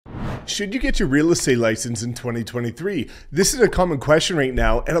Should you get your real estate license in 2023? This is a common question right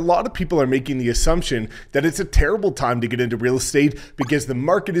now, and a lot of people are making the assumption that it's a terrible time to get into real estate because the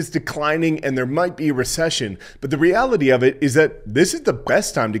market is declining and there might be a recession. But the reality of it is that this is the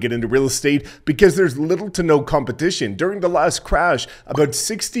best time to get into real estate because there's little to no competition. During the last crash, about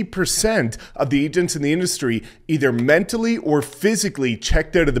 60% of the agents in the industry either mentally or physically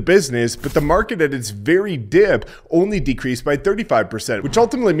checked out of the business, but the market at its very dip only decreased by 35%, which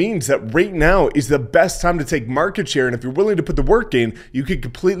ultimately means that right now is the best time to take market share. And if you're willing to put the work in, you could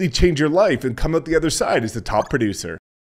completely change your life and come out the other side as the top producer.